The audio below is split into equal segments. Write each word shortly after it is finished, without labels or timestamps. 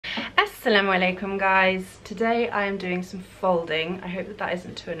Assalamu alaikum guys. Today I am doing some folding. I hope that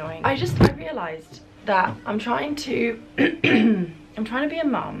isn't too annoying. I realized that I'm trying to I'm trying to be a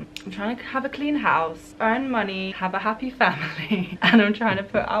mum. I'm trying to have a clean house, earn money, have a happy family, and I'm trying to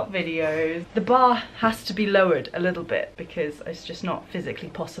put out videos. The bar has to be lowered a little bit because it's just not physically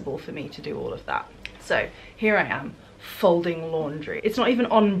possible for me to do all of that. So here I am, folding laundry. It's not even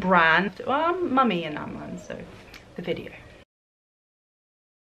on brand. Well, I'm mummy in Amman, so the video.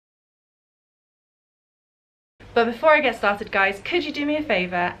 But before I get started guys, could you do me a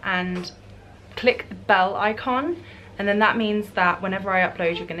favor and click the bell icon? And then that means that whenever I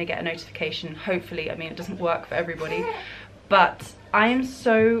upload, you're gonna get a notification, hopefully. I mean, it doesn't work for everybody, but I am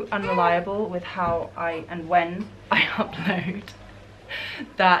so unreliable with how and when I upload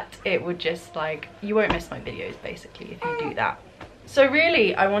that it would just like, you won't miss my videos basically if you do that. So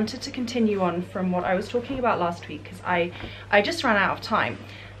really, I wanted to continue on from what I was talking about last week because I just ran out of time.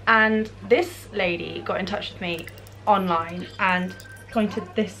 And this lady got in touch with me online and pointed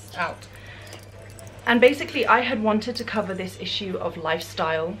this out. And basically I had wanted to cover this issue of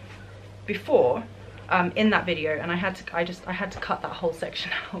lifestyle before in that video, and I had to cut that whole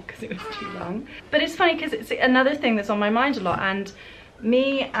section out because it was too long. But it's funny because it's another thing that's on my mind a lot, and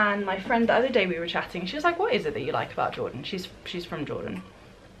me and my friend the other day we were chatting. She was like, what is it that you like about Jordan? She's from Jordan.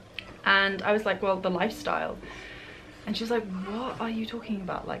 And I was like, well, the lifestyle. And she was like, what are you talking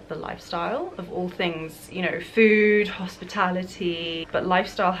about? Like the lifestyle of all things, you know, food, hospitality, but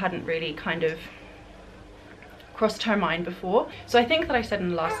lifestyle hadn't really kind of crossed her mind before. So I think that I said in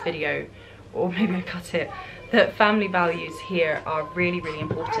the last video, or maybe I cut it, that family values here are really, really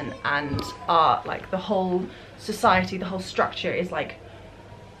important, and are like the whole society, the whole structure is like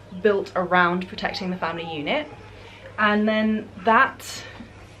built around protecting the family unit. And then that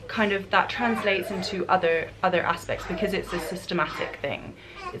translates into other aspects because it's a systematic thing.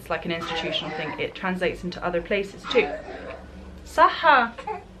 It's like an institutional thing. It translates into other places too. Saha!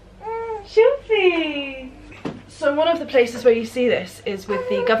 Shufi! So one of the places where you see this is with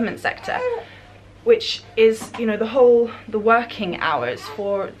the government sector, which is, you know, the working hours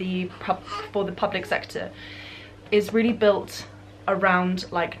for the public sector is really built around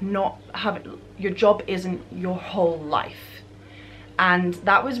like not having, your job isn't your whole life. And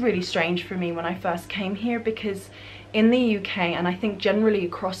that was really strange for me when I first came here, because in the UK, and I think generally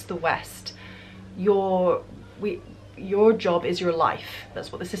across the West, your job is your life.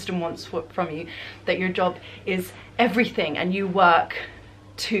 That's what the system wants from you, that your job is everything, and you work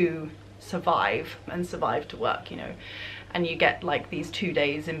to survive and survive to work, you know. And you get like these 2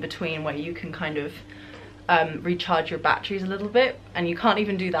 days in between where you can kind of recharge your batteries a little bit, and you can't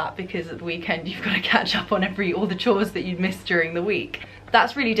even do that because at the weekend you've got to catch up on all the chores that you'd missed during the week.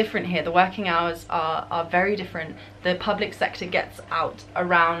 That's really different here. The working hours are very different. The public sector gets out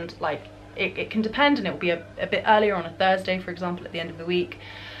around, like, it can depend, and it will be a bit earlier on a Thursday, for example, at the end of the week,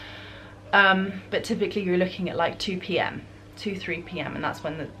 but typically you're looking at like 2 p.m. 3 p.m. and that's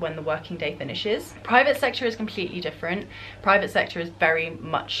when the working day finishes. Private sector is completely different. Private sector is very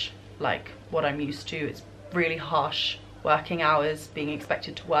much like what I'm used to. It's really harsh working hours, being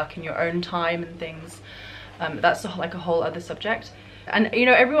expected to work in your own time and things. That's like a whole other subject. And you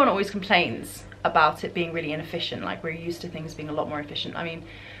know, everyone always complains about it being really inefficient. Like, we're used to things being a lot more efficient. I mean,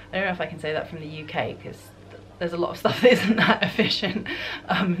 I don't know if I can say that from the UK because there's a lot of stuff that isn't that efficient.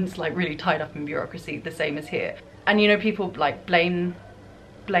 It's like really tied up in bureaucracy, the same as here. And you know, people like blame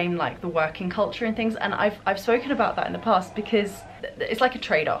like the working culture and things, and I've spoken about that in the past because it's like a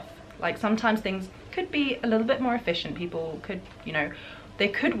trade-off. Like, sometimes things could be a little bit more efficient. People could, you know, they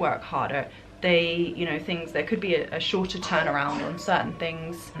could work harder. There could be a shorter turnaround on certain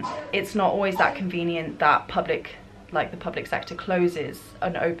things. It's not always that convenient that the public sector closes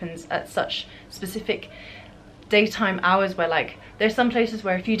and opens at such specific daytime hours, where like there's some places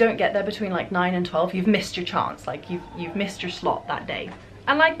where if you don't get there between like 9 and 12, you've missed your chance. Like you've missed your slot that day.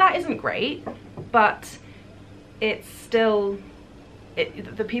 And like, that isn't great, but it's still,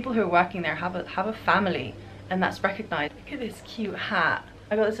 the people who are working there have a family, and that's recognized. Look at this cute hat.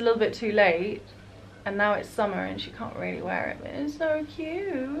 I got this a little bit too late, and now it's summer and she can't really wear it, but it's so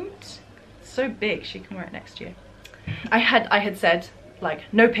cute. It's so big, she can wear it next year. I had said like,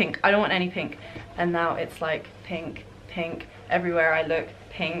 no pink, I don't want any pink, and now it's like pink, pink, everywhere I look,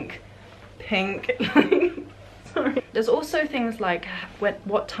 pink, pink. Sorry. There's also things like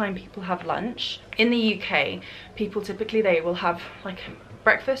what time people have lunch. In the UK, people typically, they will have like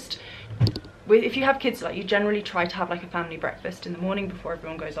breakfast. If you have kids, like, you generally try to have like a family breakfast in the morning before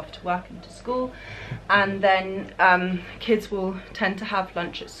everyone goes off to work and to school, and then kids will tend to have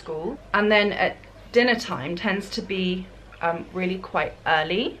lunch at school, and then at dinner time tends to be really quite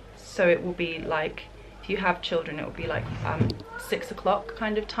early. So it will be like, if you have children, it will be like 6 o'clock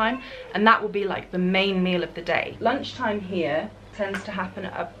kind of time, and that will be like the main meal of the day. Lunchtime here tends to happen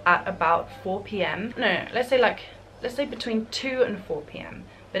at about 4 p.m. No, let's say between 2 and 4 p.m.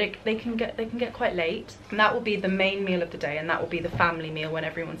 But they can get quite late, and that will be the main meal of the day, and that will be the family meal when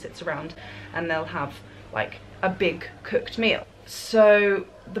everyone sits around and they'll have like a big cooked meal. So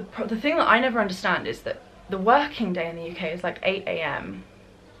the thing that I never understand is that the working day in the UK is like 8 a.m.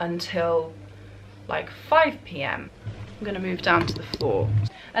 until like 5 p.m. I'm gonna move down to the floor.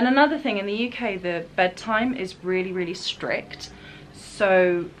 And another thing, in the UK, the bedtime is really, really strict.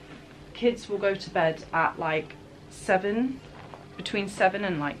 So kids will go to bed at like 7, between 7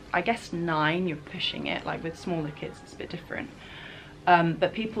 and like, I guess 9, you're pushing it. Like with smaller kids, it's a bit different.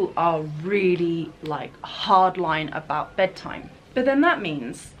 But people are really like hardline about bedtime. But then that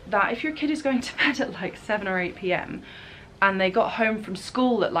means that if your kid is going to bed at like 7 or 8 p.m. and they got home from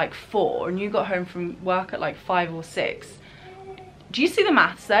school at like 4 and you got home from work at like 5 or 6, do you see the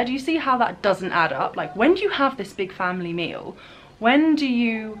maths there? Do you see how that doesn't add up? Like, when do you have this big family meal? When do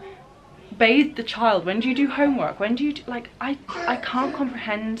you bathe the child? When do you do homework? When do you do, like, I can't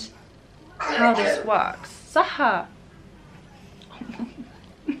comprehend how this works. Saha.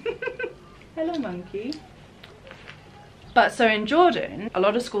 Hello, monkey. But so in Jordan, a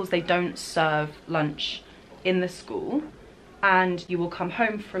lot of schools, they don't serve lunch in the school, and you will come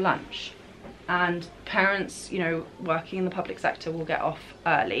home for lunch. And parents, you know, working in the public sector will get off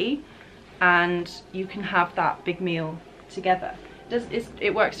early, and you can have that big meal together.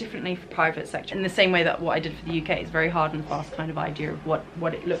 It works differently for private sector, in the same way that what I did for the UK is very hard and fast kind of idea of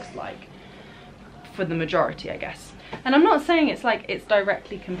what it looks like for the majority, I guess. And I'm not saying it's like it's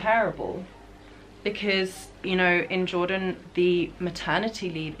directly comparable, because, you know, in Jordan the maternity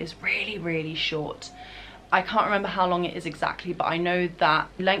leave is really, really short. I can't remember how long it is exactly, but I know that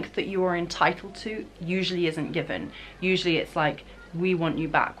length that you are entitled to usually isn't given. Usually it's like, we want you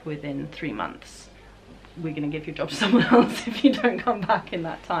back within 3 months. We're gonna give your job to someone else if you don't come back in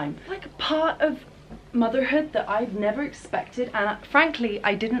that time. Like, a part of motherhood that I've never expected, and frankly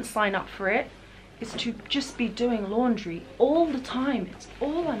I didn't sign up for it, is to just be doing laundry all the time. It's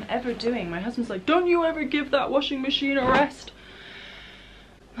all I'm ever doing. My husband's like, don't you ever give that washing machine a rest?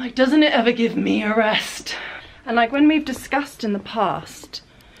 Like, doesn't it ever give me a rest? And like, when we've discussed in the past,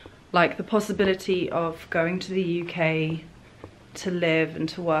 like the possibility of going to the UK to live and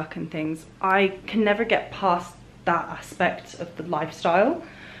to work and things, I can never get past that aspect of the lifestyle.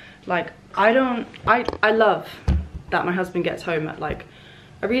 Like, I love that my husband gets home at like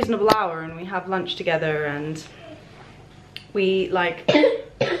a reasonable hour and we have lunch together, and we like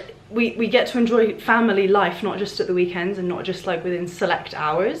we get to enjoy family life, not just at the weekends and not just like within select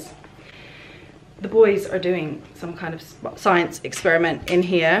hours. The boys are doing some kind of science experiment in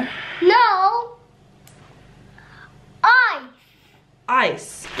here. No! Ice!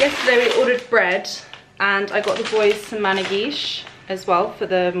 Ice. Yesterday we ordered bread, and I got the boys some managish as well for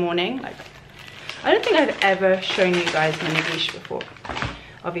the morning. Like, I don't think I've ever shown you guys managish before.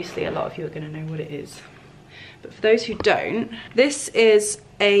 Obviously a lot of you are going to know what it is. But for those who don't, this is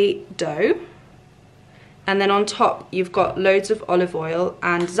a dough, and then on top you've got loads of olive oil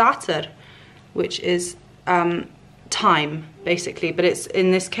and za'atar, which is thyme basically, but it's, in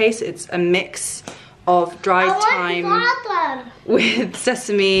this case, it's a mix of dried thyme with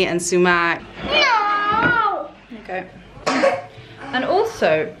sesame and sumac. No! Okay. And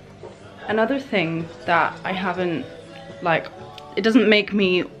also, another thing that I haven't, like, it doesn't make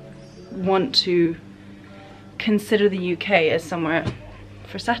me want to consider the UK as somewhere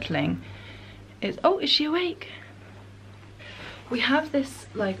for settling, is, oh, is she awake? We have this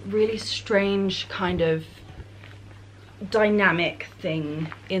like really strange kind of dynamic thing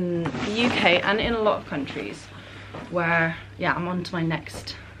in the UK and in a lot of countries where, yeah, I'm on to my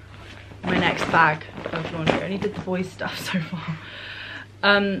next bag of laundry. I only did the boys' stuff so far.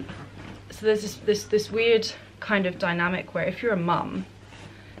 So there's this weird kind of dynamic where if you're a mum,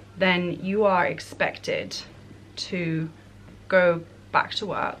 then you are expected to go back to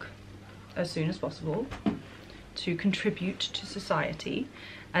work as soon as possible, to contribute to society,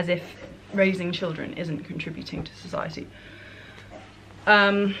 as if raising children isn't contributing to society.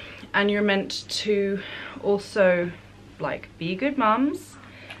 And you're meant to also like be good mums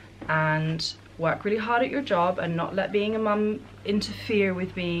and work really hard at your job and not let being a mum interfere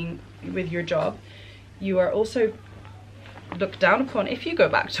with your job. You are also looked down upon if you go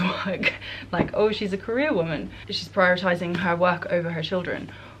back to work. Like, oh, she's a career woman, she's prioritizing her work over her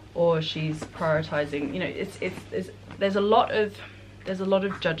children, or she's prioritizing, you know, there's a lot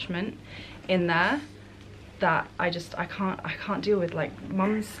of judgment in there that I can't deal with. Like,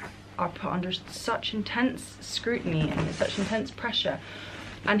 mums are put under such intense scrutiny and such intense pressure.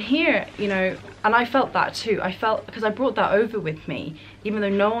 And here, you know, and I felt that too. I felt, because I brought that over with me, even though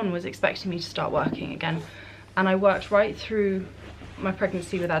no one was expecting me to start working again. And I worked right through my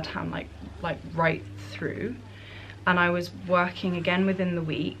pregnancy with Adham, like right through. And I was working again within the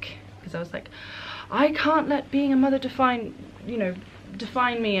week, because I was like, I can't let being a mother define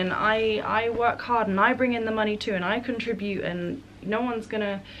me, and I work hard and I bring in the money too and I contribute, and no one's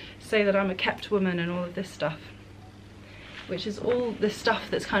gonna say that I'm a kept woman and all of this stuff. Which is all this stuff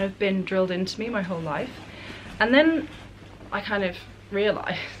that's kind of been drilled into me my whole life. And then I kind of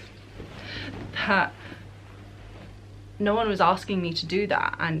realised that no one was asking me to do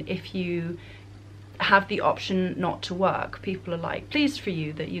that, and if you have the option not to work, people are like pleased for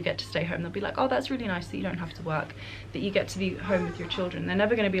you that you get to stay home. They'll be like, oh, that's really nice that you don't have to work, that you get to be home with your children. They're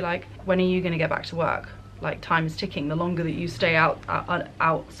never going to be like, when are you going to get back to work? Like, time is ticking. The longer that you stay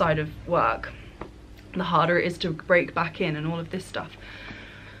outside of work, the harder it is to break back in, and all of this stuff,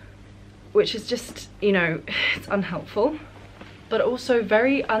 which is just, you know, it's unhelpful, but also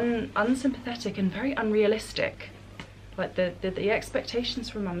very unsympathetic and very unrealistic. Like the expectations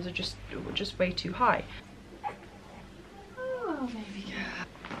from mums are just way too high. Oh, baby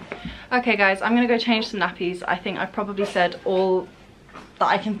girl. Okay guys, I'm gonna go change some nappies. I think I've probably said all that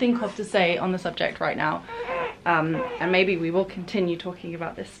I can think of to say on the subject right now, and maybe we will continue talking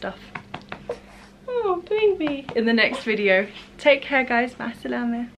about this stuff, oh baby, in the next video. Take care guys, ma salama.